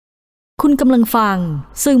คุณกำลังฟัง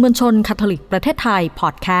สื่อมวลชนคาทอลิกประเทศไทยพอ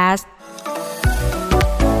ดแคสต์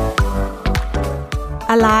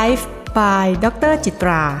Alive by ดร.จิต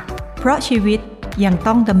รา เพราะชีวิตยัง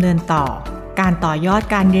ต้องดำเนินต่อการต่อยอด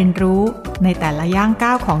การเรียนรู้ในแต่ละย่างก้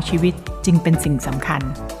าวของชีวิตจึงเป็นสิ่งสำคัญ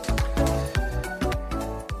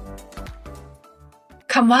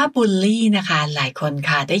คำว่าบูลลี่นะคะหลายคน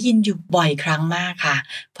ค่ะได้ยินอยู่บ่อยครั้งมากค่ะ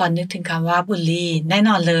พอนึกถึงคำว่าบูลลี่แน่น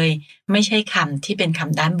อนเลยไม่ใช่คำที่เป็นค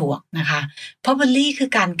ำด้านบวกนะคะเพราะบูลลี่คือ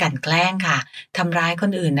การกลั่นแกล้งค่ะทำร้ายค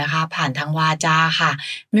นอื่นนะคะผ่านทางวาจาค่ะ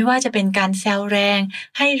ไม่ว่าจะเป็นการแซวแรง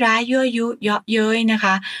ให้ร้ายยั่วยุเยาะเย้ยนะค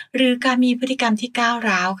ะหรือการมีพฤติกรรมที่ก้าว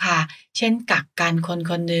ร้าวค่ะเช่นกักกันคน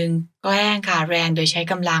คนหนึ่งแกล้งค่ะแรงโดยใช้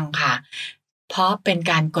กำลังค่ะเพราะเป็น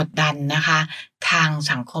การกดดันนะคะทาง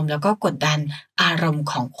สังคมแล้วก็กดดันอารมณ์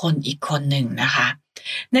ของคนอีกคนหนึ่งนะคะ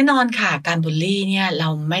แน่นอนค่ะการบูลลี่เนี่ยเรา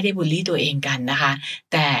ไม่ได้บูลลี่ตัวเองกันนะคะ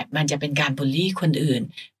แต่มันจะเป็นการบูลลี่คนอื่น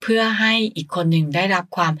เพื่อให้อีกคนหนึ่งได้รับ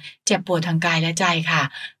ความเจ็บปวดทางกายและใจค่ะ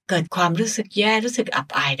เกิดความรู้สึกแย่รู้สึกอับ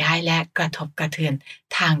อายได้และกระทบกระเทือน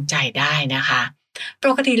ทางใจได้นะคะป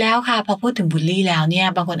กติแล้วค่ะพอพูดถึงบูลลี่แล้วเนี่ย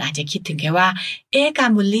บางคนอาจจะคิดถึงแค่ว่าการ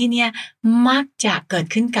บูลลี่เนี่ยมักจะเกิด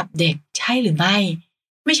ขึ้นกับเด็กใช่หรือไ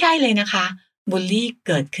ม่ใช่เลยนะคะบูลลี่เ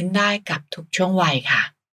กิดขึ้นได้กับทุกช่วงวัยค่ะ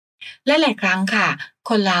และหลายครั้งค่ะ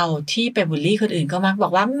คนเราที่ไปบูลลี่คนอื่นก็มักบอ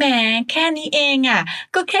กว่าแหมแค่นี้เองอ่ะ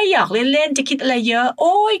ก็แค่หยอกเล่นๆจะคิดอะไรเยอะโ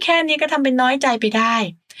อ้ยแค่นี้ก็ทำเป็นน้อยใจไปได้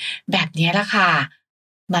แบบนี้ละค่ะ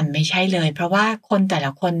มันไม่ใช่เลยเพราะว่าคนแต่ล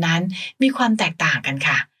ะคนนั้นมีความแตกต่างกัน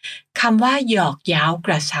ค่ะคำว่าหยอกเย้าก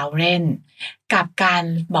ระเซ้าเล่นกับการ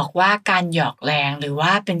บอกว่าการหยอกแรงหรือว่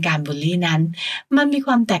าเป็นการบูลลี่นั้นมันมีค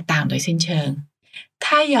วามแตกต่างโดยสิ้นเชิง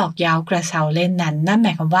ถ้าหยอกเย้ากระเซ้าเล่นนั้นนั่นหม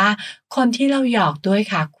ายความว่าคนที่เราหยอกด้วย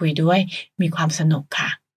ค่ะคุยด้วยมีความสนุกค่ะ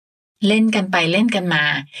เล่นกันไปเล่นกันมา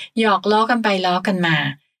หยอกล้อกันไปล้อกันมา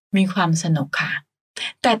มีความสนุกค่ะ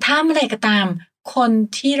แต่ถ้าเมื่อไหร่ก็ตามคน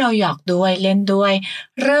ที่เราหยอกด้วยเล่นด้วย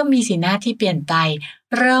เริ่มมีสีหน้าที่เปลี่ยนไป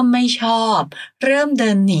เริ่มไม่ชอบเริ่มเดิ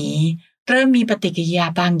นหนีเริ่มมีปฏิกิริยา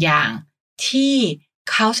บางอย่างที่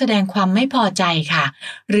เขาแสดงความไม่พอใจค่ะ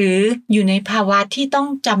หรืออยู่ในภาวะที่ต้อง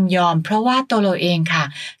จำยอมเพราะว่าตัวเราเองค่ะ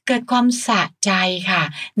เกิดความสะใจค่ะ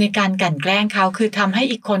ในการกลั่นแกล้งเขาคือทำให้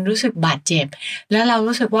อีกคนรู้สึกบาดเจ็บแล้วเรา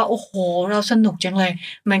รู้สึกว่าโอ้โหเราสนุกจังเลย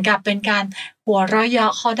เหมือนกับเป็นการหัวเราะเยา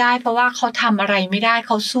ะเขาได้เพราะว่าเขาทำอะไรไม่ได้เ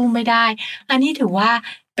ขาสู้ไม่ได้อันนี้ถือว่า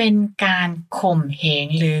เป็นการข่มเหง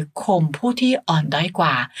หรือข่มผู้ที่อ่อนด้อยก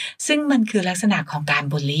ว่าซึ่งมันคือลักษณะของการ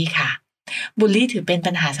บูลลี่ค่ะบูลลี่ถือเป็น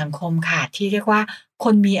ปัญหาสังคมค่ะที่เรียกว่าค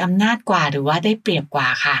นมีอำนาจกว่าหรือว่าได้เปรียบกว่า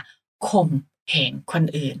ค่ะข่มเหงคน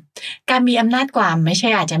อื่นการมีอำนาจกว่าไม่ใช่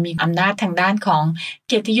อาจจะมีอำนาจทางด้านของเ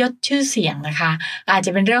กียรติยศชื่อเสียงนะคะอาจจ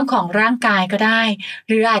ะเป็นเรื่องของร่างกายก็ได้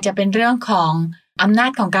หรืออาจจะเป็นเรื่องของอำนา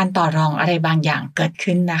จของการต่อรองอะไรบางอย่างเกิด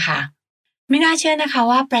ขึ้นนะคะไม่น่าเชื่อนะคะ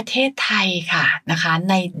ว่าประเทศไทยค่ะนะคะ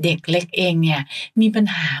ในเด็กเล็กเองเนี่ยมีปัญ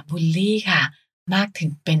หาบูลลี่ค่ะมากถึ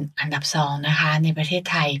งเป็นอันดับ2นะคะในประเทศ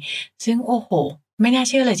ไทยซึ่งโอ้โหไม่น่า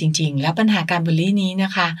เชื่อเลยจริงๆแล้วปัญหาการบูลลี่นี้น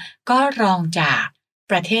ะคะก็รองจาก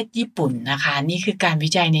ประเทศญี่ปุ่นนะคะนี่คือการวิ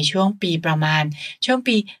จัยในช่วงปีประมาณช่วง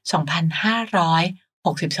ปี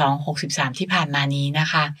2562-63ที่ผ่านมานี้นะ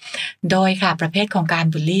คะโดยค่ะประเภทของการ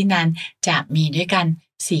บูลลี่นั้นจะมีด้วยกัน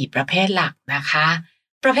4ประเภทหลักนะคะ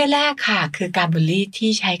ประเภทแรกค่ะคือการบูลลี่ที่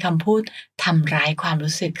ใช้คำพูดทำร้ายความ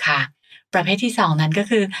รู้สึกค่ะประเภทที่2นั้นก็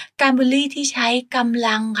คือการบูลลี่ที่ใช้กำ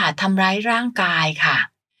ลังค่ะทำร้ายร่างกายค่ะ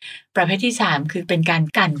ประเภทที่3คือเป็นการ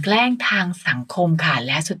กลั่นแกล้งทางสังคมค่ะแ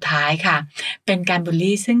ละสุดท้ายค่ะเป็นการบูล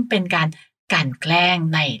ลี่ซึ่งเป็นการกลั่นแกล้ง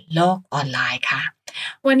ในโลกออนไลน์ค่ะ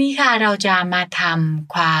วันนี้ค่ะเราจะมาท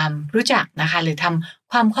ำความรู้จักนะคะหรือท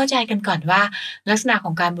ำความเข้าใจกันก่อนว่าลักษณะข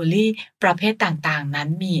องการบูลลี่ประเภทต่างๆนั้น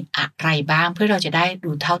มีอะไรบ้างเพื่อเราจะได้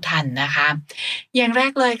รู้เท่าทันนะคะอย่างแร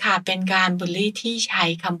กเลยค่ะเป็นการบูลลี่ที่ใช้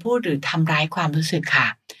คำพูดหรือทำร้ายความรู้สึกค่ะ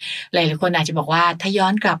หลายๆคนอาจจะบอกว่าถ้าย้อ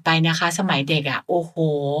นกลับไปนะคะสมัยเด็กโอ้โห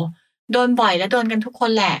โดนบ่อยและโดนกันทุกค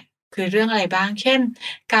นแหละคือเรื่องอะไรบ้างเช่น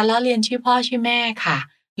การล้อเลียนชื่อพ่อชื่อแม่ค่ะ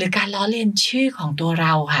หรือการล้อเลียนชื่อของตัวเร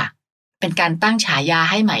าค่ะเป็นการตั้งฉายา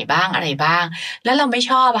ให้ใหม่บ้างอะไรบ้างแล้วเราไม่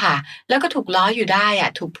ชอบค่ะแล้วก็ถูกล้ออยู่ได้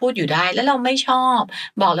ถูกพูดอยู่ได้แล้วเราไม่ชอบ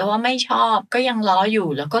บอกแล้วว่าไม่ชอบก็ยังล้ออยู่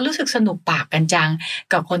แล้วก็รู้สึกสนุกปากกันจัง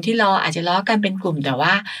กับคนที่ล้ออาจจะล้อกันเป็นกลุ่มแต่ว่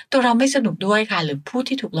าตัวเราไม่สนุกด้วยค่ะหรือผู้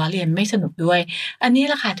ที่ถูกล้อเลียนไม่สนุกด้วยอันนี้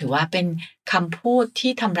ล่ะค่ะถือว่าเป็นคำพูด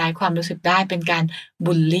ที่ทำร้ายความรู้สึกได้เป็นการ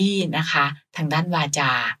บูลลี่นะคะทางด้านวาจ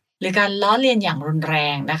าหรือการล้อเลียนอย่างรุนแร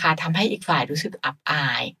งนะคะทำให้อีกฝ่ายรู้สึกอับอา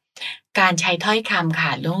ยการใช้ถ้อยคำค่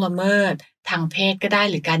ะล่วงละเมิดทางเพศก็ได้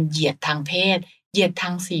หรือการเหยียดทางเพศเหยียดทา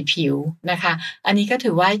งสีผิวนะคะอันนี้ก็ถื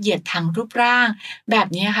อว่าเหยียดทางรูปร่างแบบ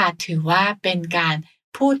นี้ค่ะถือว่าเป็นการ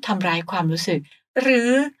พูดทำร้ายความรู้สึกหรื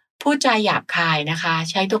อ พูดจาหยาบคายนะคะ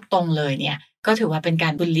ใช้ตรงๆเลยเนี่ยก็ถือว่าเป็นกา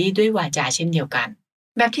รบูลลี่ด้วยวาจาเช่นเดียวกัน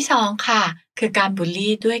แบบที่2ค่ะคือการบูล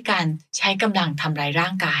ลี่ด้วยการใช้กำลังทำร้ายร่า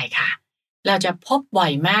งกายค่ะเราจะพบบ่อ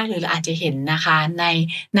ยมากหรือเราอาจจะเห็นนะคะใน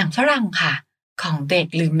หนังฝรั่งค่ะของเด็ก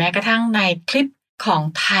หรือแม้กระทั่งในคลิปของ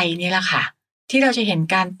ไทยนี่แหละค่ะที่เราจะเห็น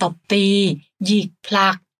การตบตีหยิกผลั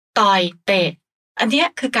กต่อยเตะอันเนี้ย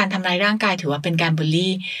คือการทำร้ายร่างกายถือว่าเป็นการบูล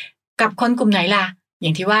ลี่กับคนกลุ่มไหนล่ะอย่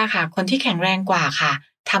างที่ว่าค่ะคนที่แข็งแรงกว่าค่ะ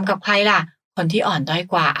ทำกับใครล่ะคนที่อ่อนด้อย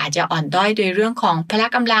กว่าอาจจะอ่อนด้อยโดยเรื่องของพละ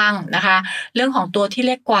กำลังนะคะเรื่องของตัวที่เ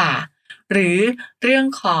ล็กกว่าหรือเรื่อง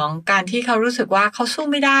ของการที่เขารู้สึกว่าเขาสู้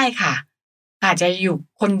ไม่ได้ค่ะอาจจะอยู่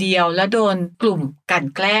คนเดียวแล้วโดนกลุ่มกลั่น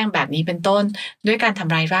แกล้งแบบนี้เป็นต้นด้วยการท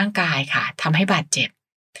ำร้ายร่างกายค่ะทำให้บาดเจ็บ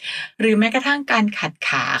หรือแม้กระทั่งการขัดข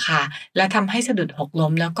าค่ะและทำให้สะดุดหกล้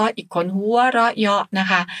มแล้วก็อีกคนหัวเราะเยาะนะ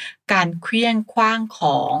คะการเคลี้ยงขว้างข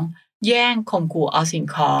องแย่งข่มขู่เอาสิ่ง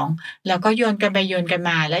ของแล้วก็โยนกันไปโยนกัน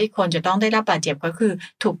มาและอีกคนจะต้องได้รับบาดเจ็บก็คือ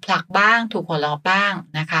ถูกผลักบ้างถูกหัวเราะบ้าง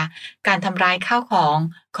นะคะการทำร้ายข้าวข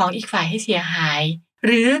องอีกฝ่ายให้เสียหายห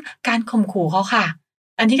รือการข่มขู่เขาค่ะ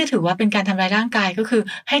อันนี้ก็ถือว่าเป็นการทำร้ายร่างกายก็คือ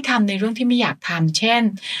ให้ทำในเรื่องที่ไม่อยากทำเช่น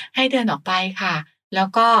ให้เดินออกไปค่ะแล้ว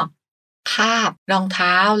ก็คาบรองเ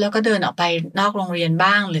ท้าแล้วก็เดินออกไปนอกโรงเรียน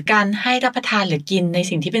บ้างหรือการให้รับประทานหรือกินใน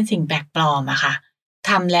สิ่งที่เป็นสิ่งแปลกปลอมอะค่ะ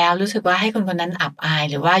ทำแล้วรู้สึกว่าให้คนคนนั้นอับอาย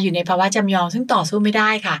หรือว่าอยู่ในภาวะจำยอมซึ่งต่อสู้ไม่ได้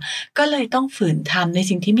ค่ะก็เลยต้องฝืนทำใน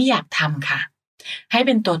สิ่งที่ไม่อยากทำค่ะให้เ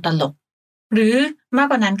ป็นตัวตลกหรือมาก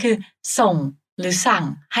กว่านั้นคือส่งหรือสั่ง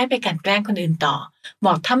ให้ไปกลั่นแกล้งคนอื่นต่อบ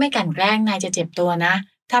อกถ้าไม่กลั่นแกล้งนายจะเจ็บตัวนะ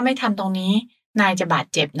ถ้าไม่ทำตรงนี้นายจะบาด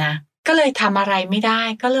เจ็บนะก็เลยทำอะไรไม่ได้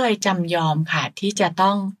ก็เลยจำยอมค่ะที่จะต้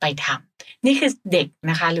องไปทำนี่คือเด็ก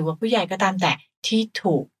นะคะหรือว่าผู้ใหญ่ก็ตามแต่ที่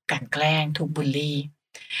ถูกกลั่นแกล้งถูกบูลลี่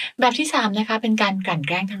แบบที่3นะคะเป็นการกลั่นแ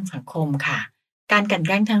กล้งทางสังคมค่ะการกลั่นแ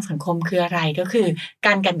กล้งทางสังคมคืออะไรก็คือก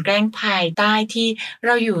ารกลั่นแกล้งภายใต้ที่เร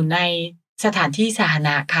าอยู่ในสถานที่สาธารณ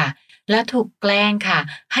ะค่ะและถูกแกล้งค่ะ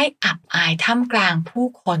ให้อับอายท่ามกลางผู้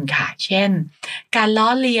คนค่ะเช่นการล้อ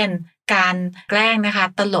เลียนการแกล้งนะคะ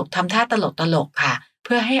ตลกทำท่าตลกค่ะเ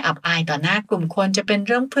พื่อให้อับอายต่อหน้ากลุ่มคนจะเป็นเ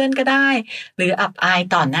รื่องเพื่อนก็ได้หรืออับอาย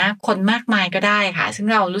ต่อหน้าคนมากมายก็ได้ค่ะซึ่ง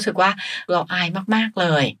เรารู้สึกว่าเราอายมากๆเล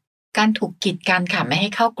ยการถูกกีดกันค่ะไม่ให้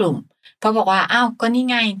เข้ากลุ่มเพราะบอกว่าอ้าวก็นี่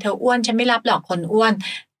ไงเธออ้วนฉันไม่รับหรอกคนอ้วน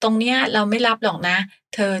ตรงเนี้ยเราไม่รับหรอกนะ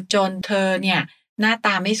เธอจนเธอเนี่ยหน้าต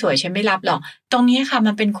าไม่สวยฉันไม่รับหรอกตรงนี้ค่ะ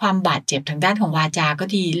มันเป็นความบาดเจ็บทางด้านของวาจาก็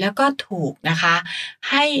ดีแล้วก็ถูกนะคะ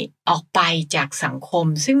ให้ออกไปจากสังคม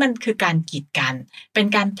ซึ่งมันคือการกีดกันเป็น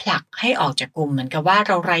การผลักให้ออกจากกลุ่มเหมือนกับว่าเ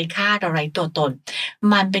ราไร้ค่าเราไร้ตัวตน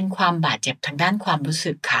มันเป็นความบาดเจ็บทางด้านความรู้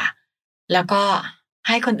สึกค่ะแล้วก็ใ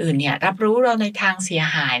ห้คนอื่นเนี่ยรับรู้เราในทางเสีย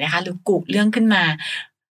หายนะคะหรือกุเรื่องขึ้นมา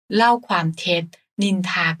เล่าความเท็จนิน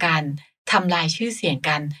ทากันทำลายชื่อเสียง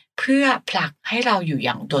กันเพื่อผลักให้เราอยู่อ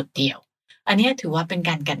ย่างโดดเดี่ยวอันนี้ถือว่าเป็น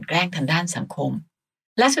การกลั่นแกล้งทางด้านสังคม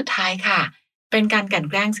และสุดท้ายค่ะเป็นการกลั่น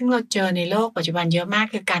แกล้งซึ่งเราเจอในโลกปัจจุบันเยอะมาก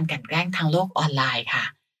คือการกลั่นแกล้งทางโลกออนไลน์ค่ะ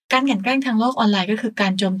การกลั่นแกล้งทางโลกออนไลน์ก็คือกา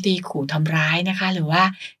รโจมตีขู่ทำร้ายนะคะหรือว่า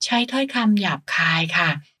ใช้ถ้อยคำหยาบคายค่ะ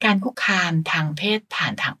การคุกคามทางเพศผ่า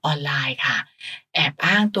นทางออนไลน์ค่ะแอบ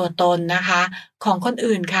อ้างตัวตนนะคะของคน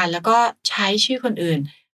อื่นค่ะแล้วก็ใช้ชื่อคนอื่น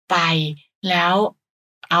ไปแล้ว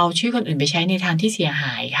เอาชื่อคนอื่นไปใช้ในทางที่เสียห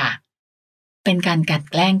ายค่ะเป็นการกลั่น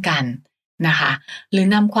แกล้งกันนะคะหรือ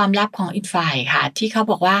นำความลับของอีกฝ่ายค่ะที่เขา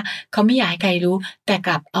บอกว่าเขาไม่อยากให้ใครรู้แต่ก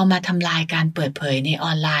ลับเอามาทำลายการเปิดเผยในอ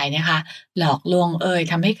อนไลน์นะคะหลอกลวง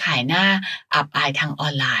ทำให้ขายหน้าอับอายทางออ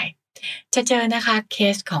นไลน์จะเจอนะคะเค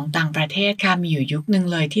สของต่างประเทศค่ะมีอยู่ยุคนึง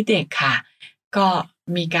เลยที่เด็กค่ะก็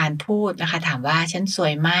มีการพูดนะคะถามว่าฉันสว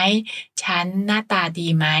ยไหมฉันหน้าตาดี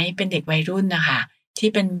ไหมเป็นเด็กวัยรุ่นนะคะที่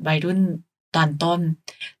เป็นวัยรุ่นตอนต้น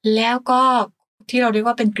แล้วก็ที่เราเรียก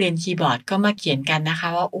ว่าเป็นเกรียนคีย์บอร์ดก็มาเขียนกันนะคะ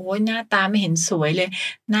ว่าโอ๊ยหน้าตาไม่เห็นสวยเลย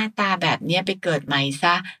หน้าตาแบบเนี้ยไปเกิดใหม่ซ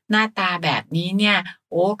ะหน้าตาแบบนี้เนี่ย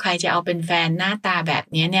โอ้ใครจะเอาเป็นแฟนหน้าตาแบบ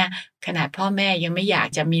นี้เนี่ยขนาดพ่อแม่ยังไม่อยาก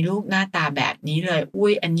จะมีลูกหน้าตาแบบนี้เลยอุ๊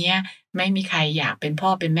ยอันเนี้ยไม่มีใครอยากเป็นพ่อ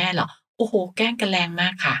เป็นแม่หรอกโอ้โฮแกล้งกันแรงมา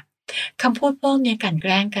กค่ะคำพูดพวกนี้กลั่นแก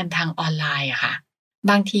ล้งกันทางออนไลน์อะค่ะ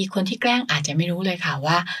บางทีคนที่แกล้งอาจจะไม่รู้เลยค่ะ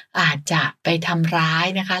ว่าอาจจะไปทำร้าย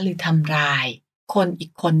นะคะหรือทำร้ายคนอี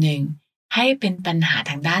กคนหนึ่งให้เป็นปัญหา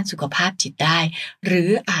ทางด้านสุขภาพจิตได้หรือ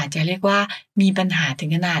อาจจะเรียกว่ามีปัญหาถึ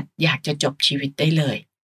งขนาดอยากจะจบชีวิตได้เลย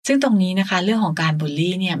ซึ่งตรงนี้นะคะเรื่องของการบูล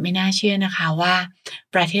ลี่เนี่ยไม่น่าเชื่อนะคะว่า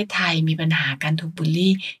ประเทศไทยมีปัญหาการถูกบูล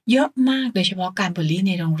ลี่เยอะมากโดยเฉพาะการบูลลี่ใ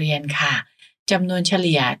นโรงเรียนค่ะจำนวนเฉ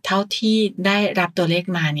ลี่ยเท่าที่ได้รับตัวเลข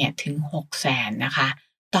มาเนี่ยถึง 600,000 นะคะ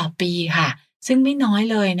ต่อปีค่ะซึ่งไม่น้อย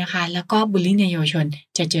เลยนะคะแล้วก็บูลลี่ในเยาวชน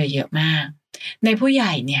จะเจอเยอะมาก ในผู้ให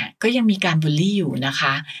ญ่เนี่ยก็ยังมีการบูลลี่อยู่นะค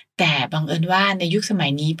ะแต่บังเอิญว่าในยุคสมั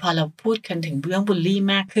ยนี้พอเราพูดกันถึงเรื่องบูลลี่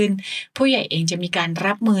มากขึ้นผู้ใหญ่เองจะมีการ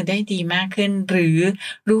รับมือได้ดีมากขึ้นหรือ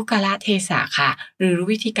รู้กาลเทศะค่ะหรือรู้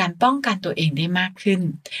วิธีการป้องกันตัวเองได้มากขึ้น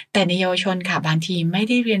แต่ในเยาวชนค่ะบางทีไม่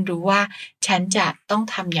ได้เรียนรู้ว่าฉันจะต้อง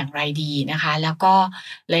ทำอย่างไรดีนะคะแล้วก็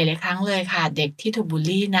หลายๆครั้งเลยค่ะเด็กที่ถูกบูล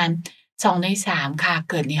ลี่นั้น2 ใน 3ค่ะ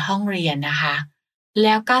เกิดในห้องเรียนนะคะแ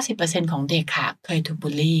ล้ว 90% ของเด็กค่ะเคยถูกบู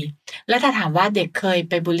ลลี่และถ้าถามว่าเด็กเคย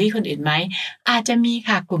ไปบูลลี่คนอื่นไหมอาจจะมี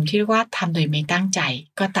ค่ะกลุ่มที่เรียกว่าทำโดยไม่ตั้งใจ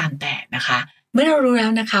ก็ตามแต่นะคะเมื่อเรารู้แล้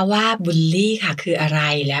วนะคะว่าบูลลี่ค่ะคืออะไร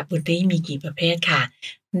และบูลลี่มีกี่ประเภทค่ะ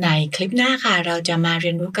ในคลิปหน้าค่ะเราจะมาเรี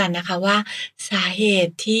ยนรู้กันนะคะว่าสาเห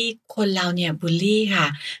ตุที่คนเราเนี่ยบูลลี่ค่ะ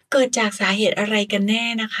เกิดจากสาเหตุอะไรกันแน่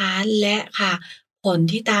นะคะและค่ะผล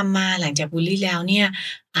ที่ตามมาหลังจากบูลลี่แล้วเนี่ย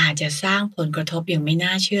อาจจะสร้างผลกระทบอย่างไม่น่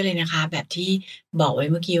าเชื่อเลยนะคะแบบที่บอกไว้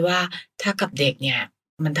เมื่อกี้ว่าถ้ากับเด็กเนี่ย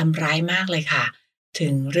มันทำร้ายมากเลยค่ะถึ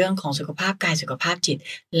งเรื่องของสุขภาพกายสุขภาพจิต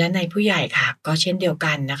และในผู้ใหญ่ค่ะก็เช่นเดียว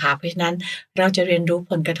กันนะคะเพราะฉะนั้นเราจะเรียนรู้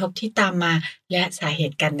ผลกระทบที่ตามมาและสาเห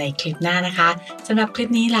ตุกันในคลิปหน้านะคะสำหรับคลิ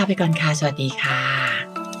ปนี้ลาไปก่อนค่ะสวัสดีค่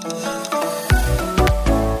ะ